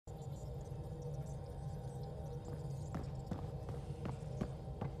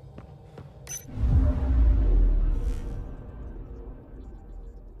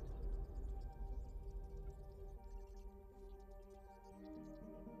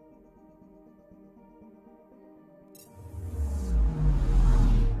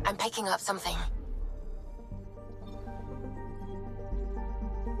picking up something.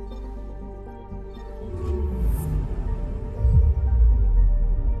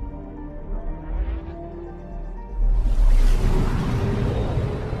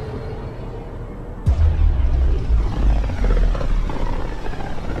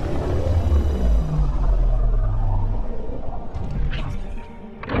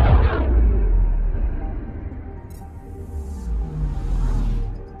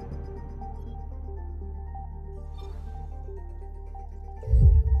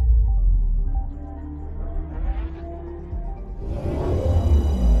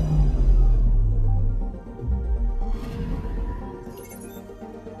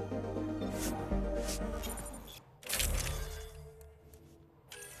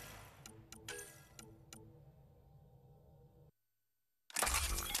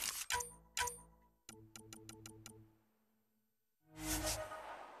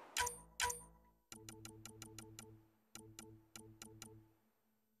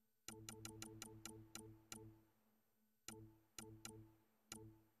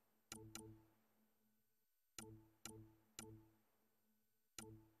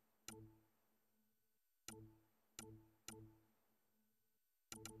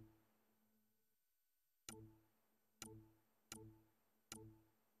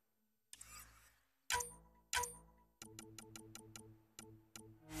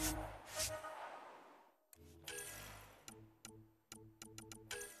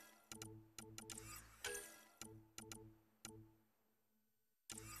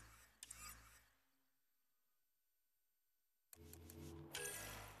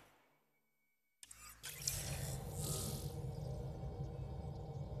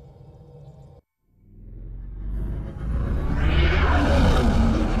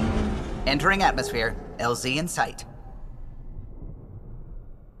 Entering atmosphere. LZ in sight.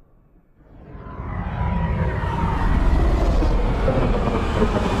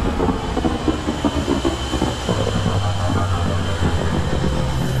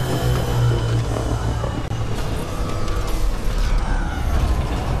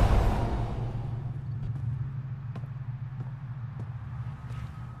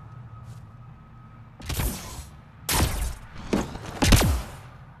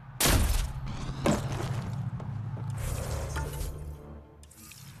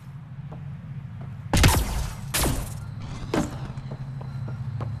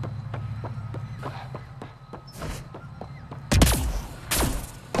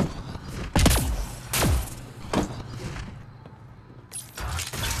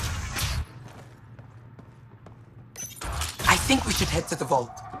 I think we should head to the vault.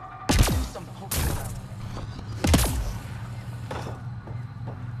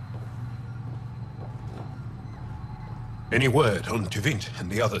 Any word on Tuvint and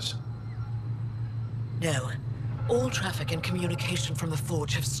the others? No. All traffic and communication from the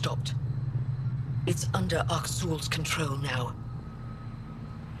Forge have stopped. It's under Aksul's control now.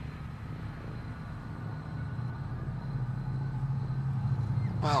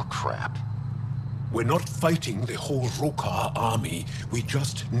 Well, crap. We're not fighting the whole Rokar army. We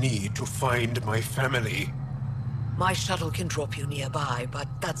just need to find my family. My shuttle can drop you nearby, but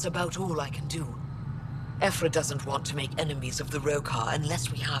that's about all I can do. Ephra doesn't want to make enemies of the Rokar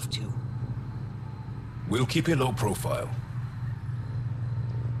unless we have to. We'll keep a low profile.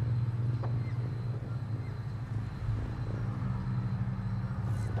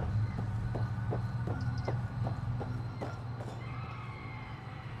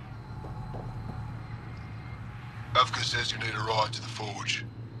 Avka says you need a ride to the Forge.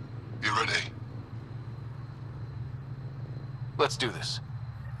 You ready? Let's do this.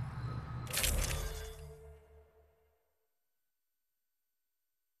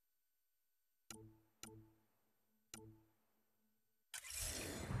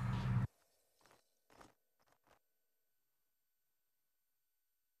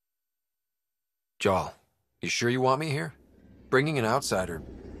 Jaal, you sure you want me here? Bringing an outsider...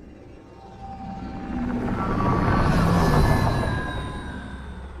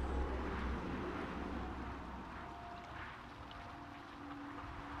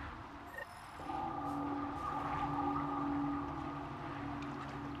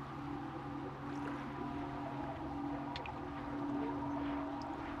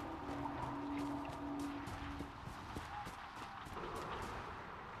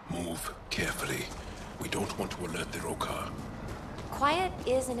 Move carefully. We don't want to alert the Rokar. Quiet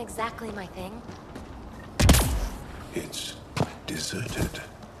isn't exactly my thing. It's deserted.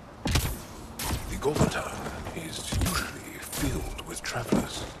 The Golgotha is usually filled with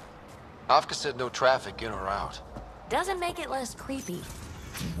travelers. Avka said no traffic in or out. Doesn't make it less creepy.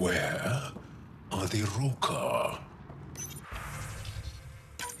 Where are the Rokar?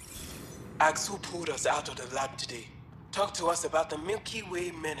 Axel pulled us out of the lab today. Talked to us about the Milky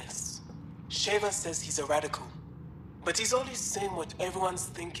Way menace. Shaver says he's a radical, but he's always saying what everyone's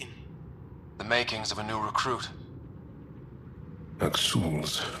thinking. The makings of a new recruit.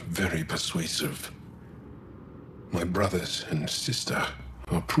 Axul's very persuasive. My brothers and sister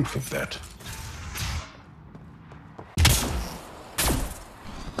are proof of that.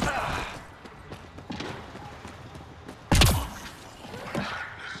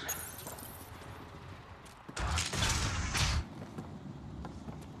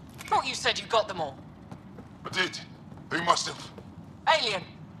 Thought you said you got them all. I did. Who must have? Alien,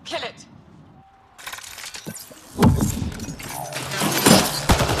 kill it.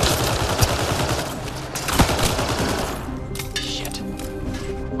 Shit.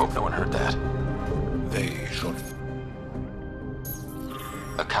 Hope no one heard that. They should.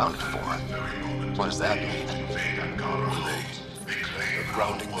 Accounted for. What does that mean? They're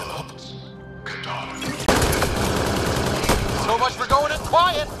rounding them up. So much for going in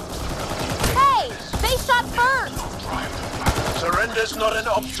quiet! Hey! They shot first! Surrender's not an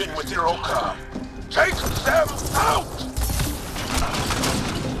option with the Rokar. Take them out!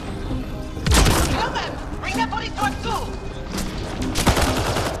 Kill them! Bring their bodies to Axel!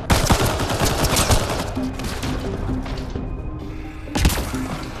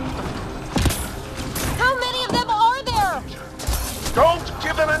 How many of them are there? Don't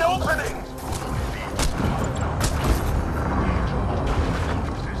give them an opening!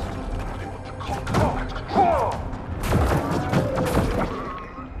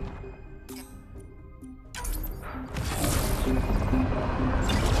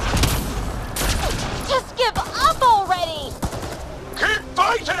 Just give up already! Keep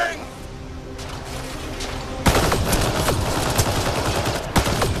fighting!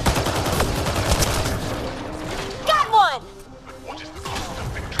 Got one!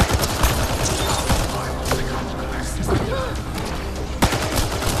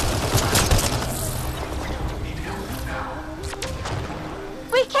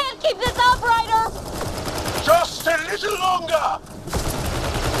 We can't keep this up, Ryder! Just a little longer!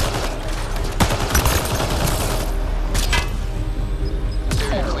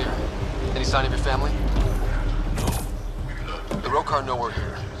 Area clear. Any sign of your family? No. The Rokar know we're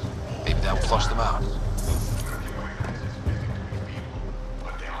here. Maybe that will flush them out.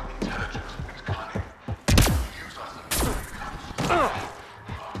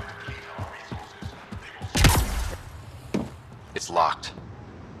 It's locked.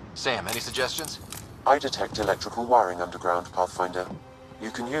 Sam, any suggestions? I detect electrical wiring underground, Pathfinder.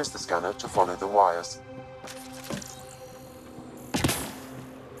 You can use the scanner to follow the wires.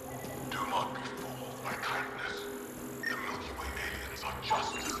 Do not be fooled by kindness. The Milky Way aliens are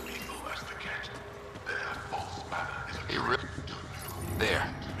just as lethal as the Kett. Their false matter is a There.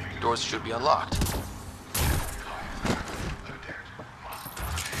 Doors should be unlocked.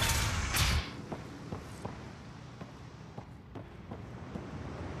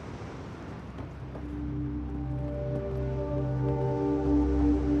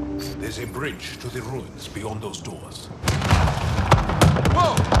 There's a bridge to the ruins beyond those doors.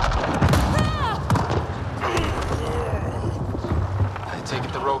 Whoa! I take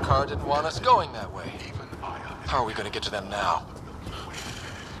it the Rokar didn't want us going that way. How are we going to get to them now?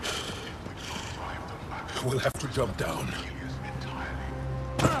 We'll have to jump down.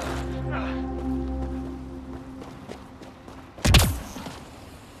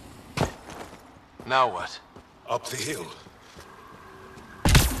 Now what? Up the hill.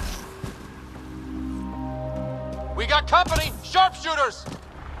 We got company! Sharpshooters!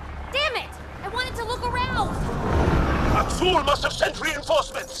 Damn it! I wanted to look around! Axul must have sent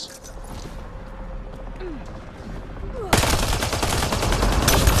reinforcements!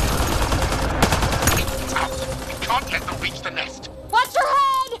 We can't let them reach the nest. Watch your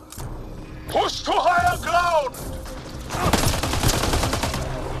head! Push to higher ground!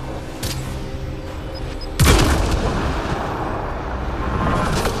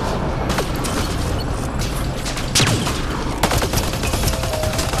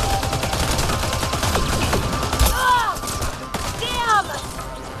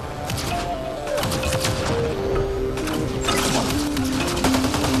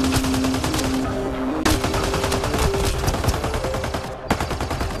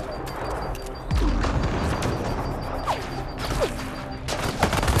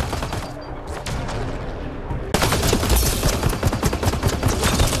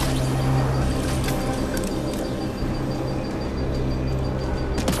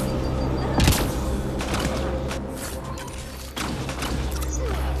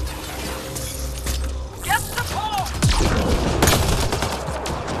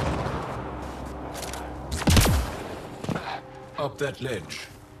 that ledge.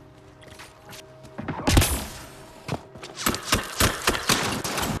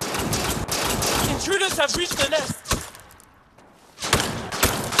 Intruders have reached the nest!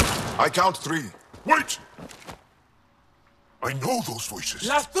 I count 3. Wait! I know those voices.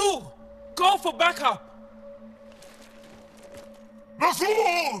 Lathu! Go for backup!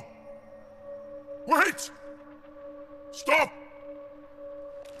 Lathul! Wait! Stop!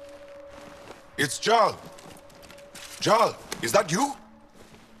 It's Jaal. Jaal, is that you?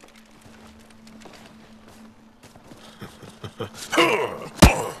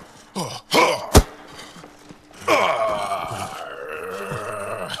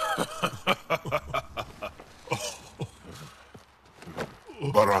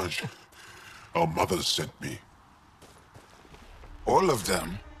 Barrage, our mothers sent me. All of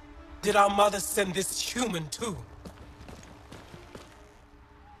them? Did our mothers send this human too?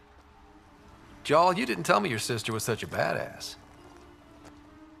 Jaal, you didn't tell me your sister was such a badass.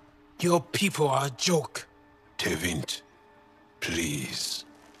 Your people are a joke. Tevint, please.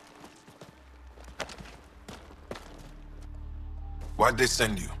 Why'd they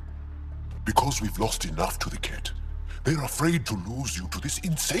send you? Because we've lost enough to the Kett. They're afraid to lose you to this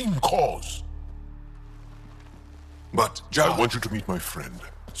insane cause. But, I Jaal... want you to meet my friend,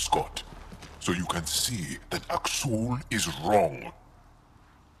 Scott, so you can see that Aksul is wrong.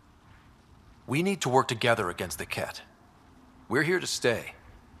 We need to work together against the Kett. We're here to stay.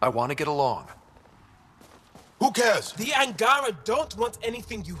 I want to get along. Who cares? The Angara don't want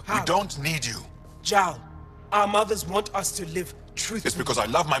anything you have. We don't need you. Jaal, our mothers want us to live truthfully. It's because I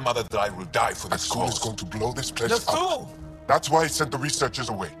love my mother that I will die for this Aksul is cause. going to blow this place Lathu! up. That's why he sent the researchers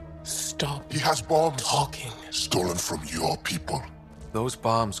away. Stop He has bombs. talking. Stolen from your people. Those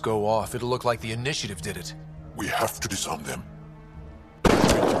bombs go off, it'll look like the Initiative did it. We have to disarm them.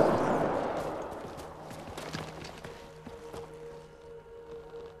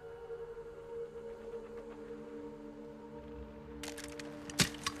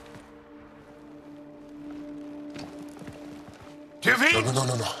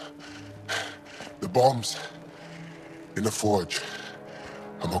 No. The bombs. In the forge.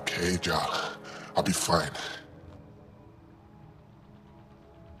 I'm okay, Jaal. I'll be fine.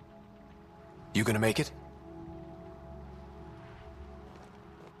 You gonna make it?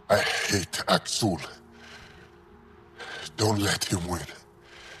 I hate Aksul. Don't let him win.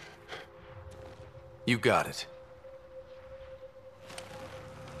 You got it.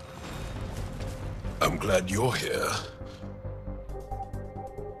 I'm glad you're here.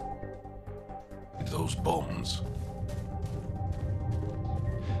 Those bombs.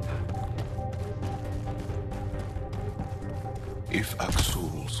 If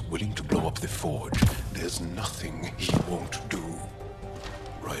Aksul's willing to blow up the forge, there's nothing he won't do.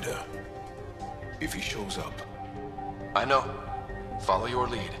 Ryder, if he shows up... I know. Follow your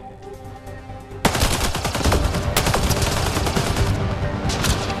lead.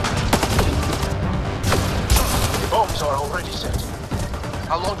 Bombs are already set.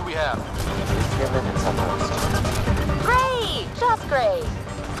 How long do we have? 3 minutes at most. Great! Just great.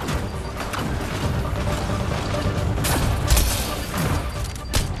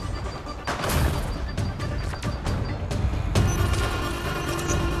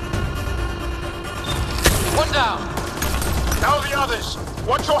 One down! Now the others!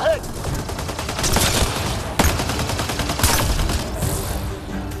 Watch your head!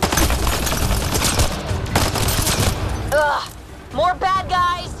 Ugh! More bad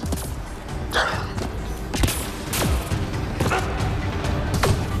guys!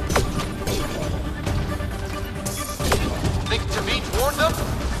 Think Tavit warned them?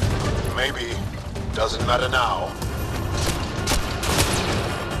 Maybe. Doesn't matter now.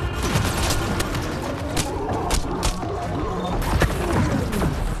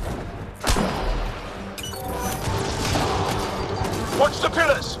 Watch the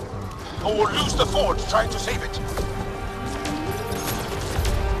pillars! Or we'll lose the forge trying to save it.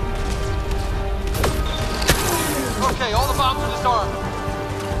 Okay, all the bombs are disarmed.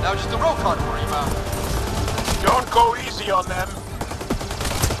 Now just the road car to worry about. Don't go easy on them.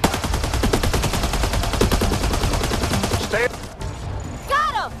 Stay...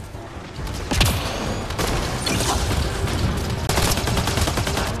 Got him!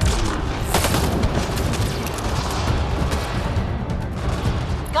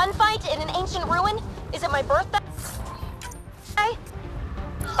 Gunfight in an ancient ruin? Is it my birthday?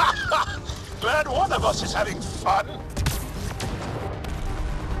 Glad one of us is having fun.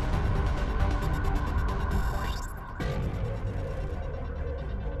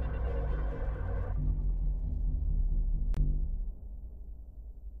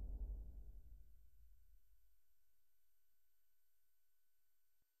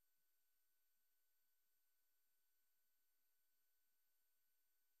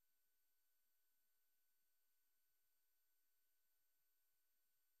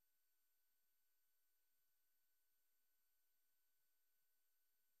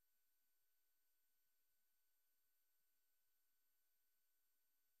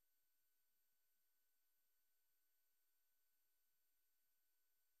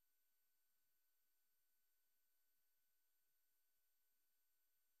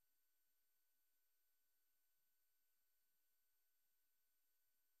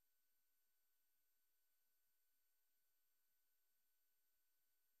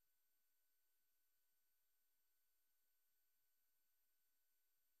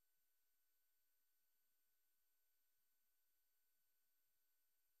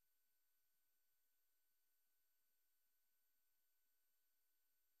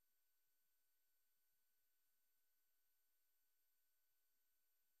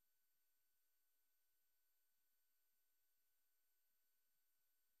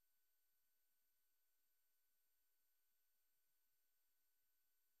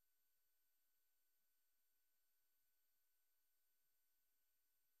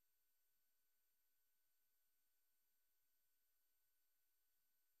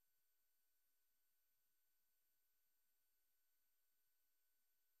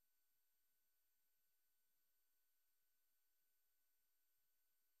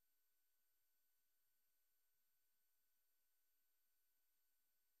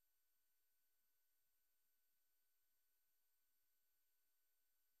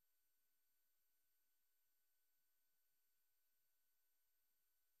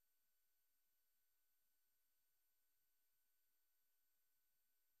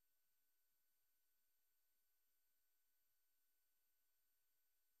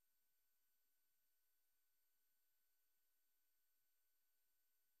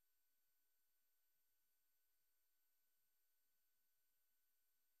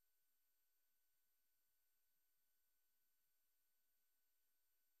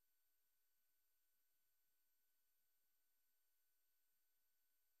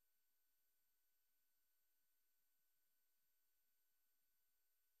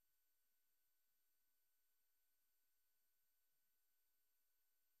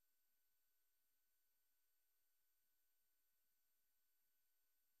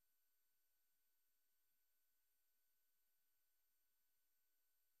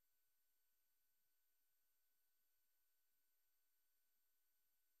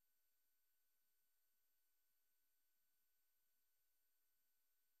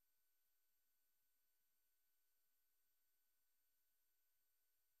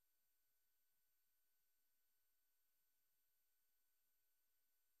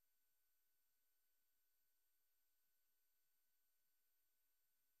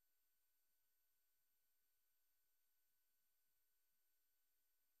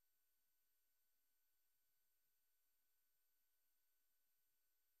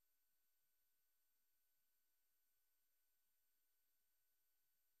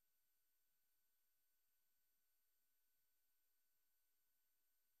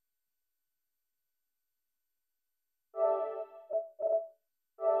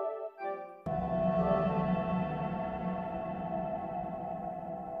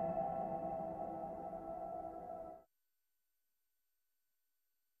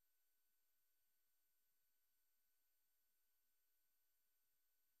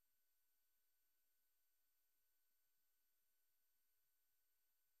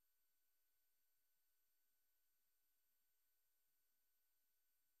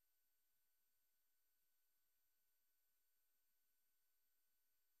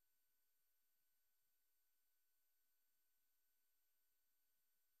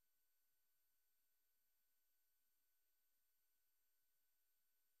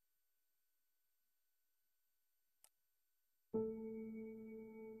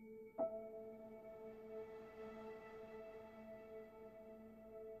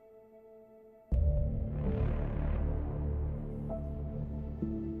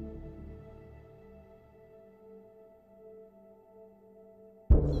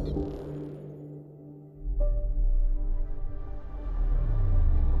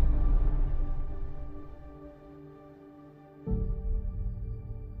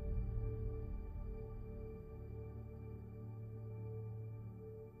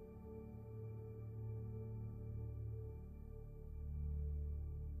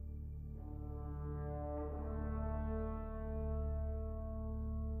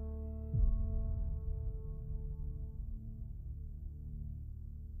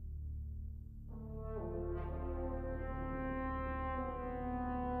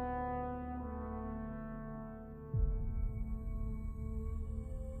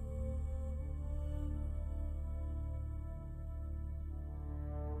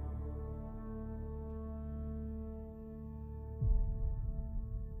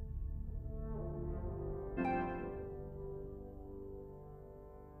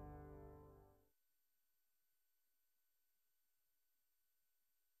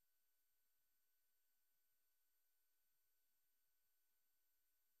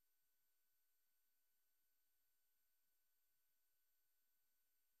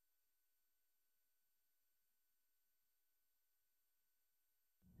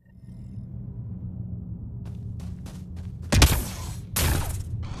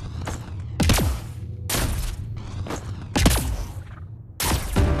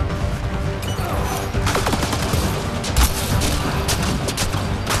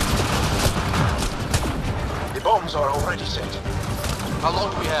 Bombs are already set. How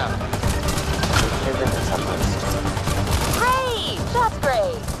long do we have? 2 minutes at most. Great! That's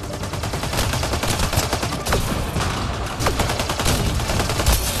great!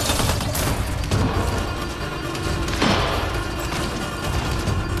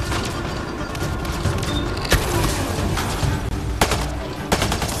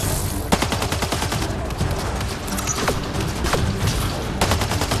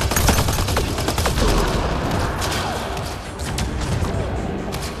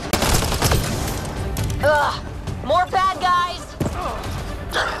 Ugh! More bad guys!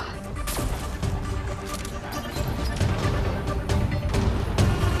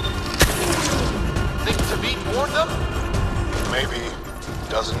 Think Tavit warned them? Maybe.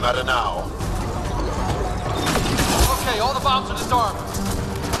 Doesn't matter now. Okay, all the bombs are disarmed.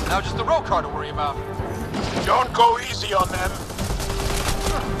 Now just the road car to worry about. Don't go easy on them.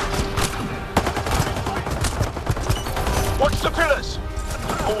 Watch the pillars!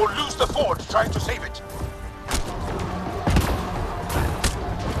 Or we'll lose the forge trying to save it.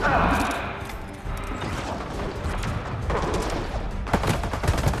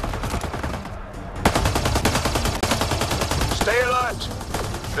 Stay alert.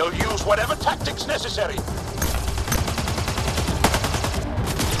 They'll use whatever tactics necessary.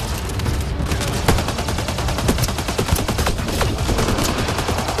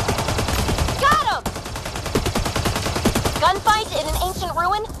 Got him! Gunfight in an ancient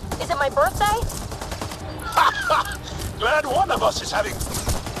ruin? Is it my birthday? Glad one of us is having...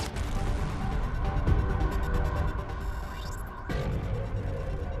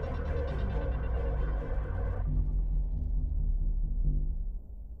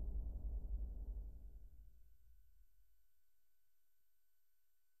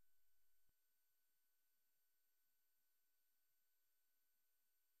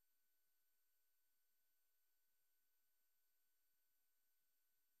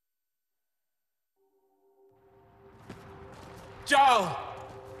 Jaal!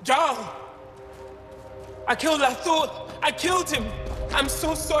 Jaal! I killed Lathor! I killed him! I'm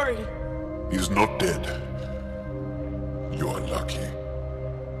so sorry! He's not dead. You're lucky.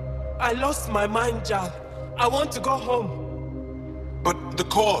 I lost my mind, Jaal. I want to go home. But the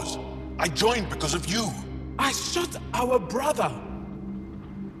cause. I joined because of you. I shot our brother.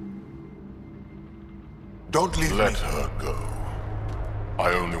 Don't leave Let her go.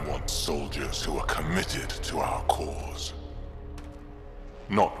 I only want soldiers who are committed to our cause.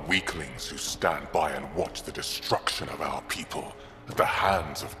 Not weaklings who stand by and watch the destruction of our people at the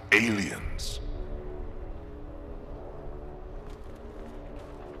hands of aliens.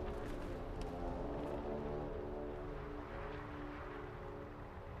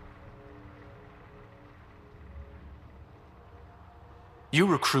 You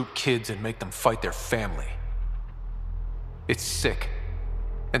recruit kids and make them fight their family. It's sick.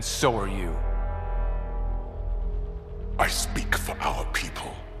 And so are you. I speak for our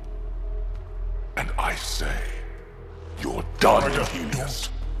people. And I say, You're done, Helios.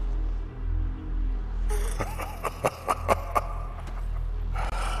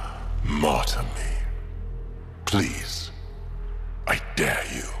 Martyr me. Please. I dare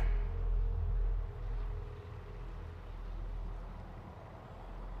you.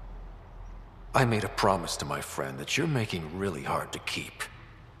 I made a promise to my friend that you're making really hard to keep.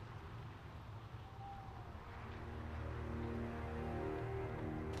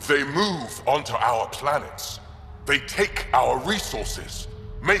 They move onto our planets. They take our resources,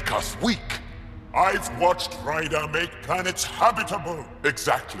 make us weak. I've watched Ryder make planets habitable.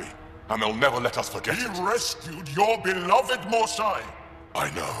 Exactly. And they'll never let us forget He it. rescued your beloved Mosai. I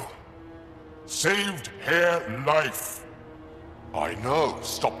know. Saved her life. I know.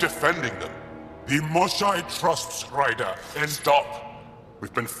 Stop defending them. The Mosai trusts Ryder and... Stop.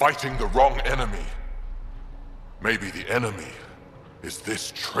 We've been fighting the wrong enemy. Maybe the enemy is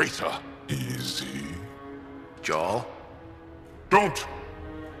this traitor. Easy. Jaal? Don't!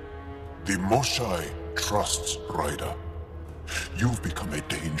 The Mosai trusts Ryder. You've become a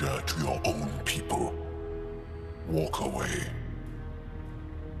danger to your own people. Walk away.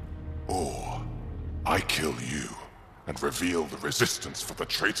 Or I kill you and reveal the resistance for the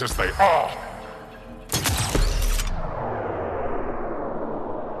traitors they are.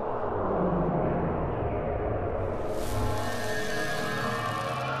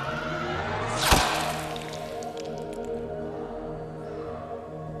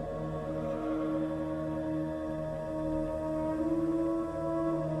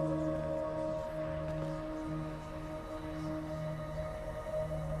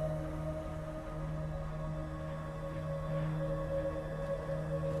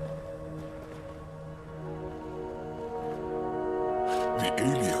 The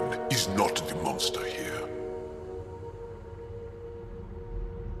alien is not the monster here.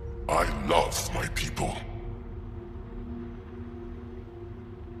 I love my people.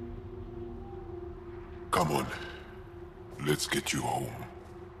 Come on. Let's get you home.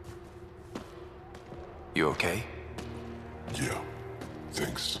 You okay? Yeah.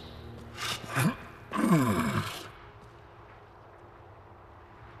 Thanks.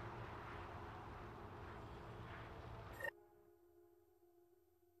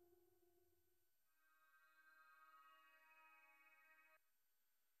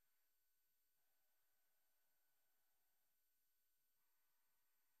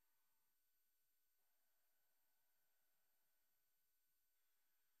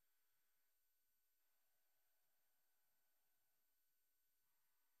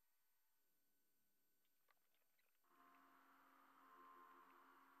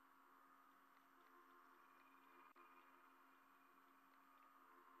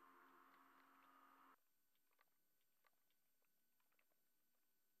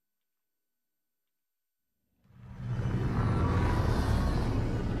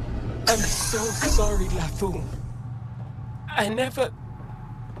 I'm so sorry, Lafoon. I never...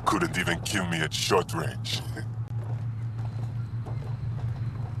 Couldn't even kill me at short range.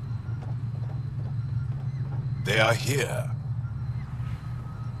 They are here.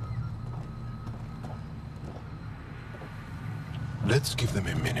 Let's give them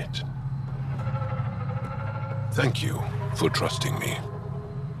a minute. Thank you for trusting me.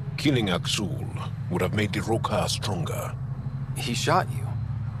 Killing Aksul would have made the Roka stronger. He shot you.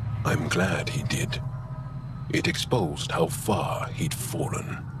 I'm glad he did. It exposed how far he'd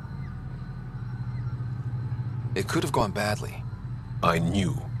fallen. It could have gone badly. I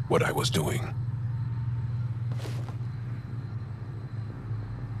knew what I was doing.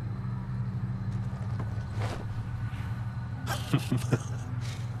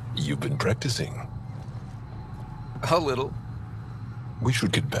 You've been practicing. A little. We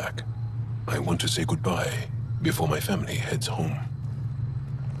should get back. I want to say goodbye before my family heads home.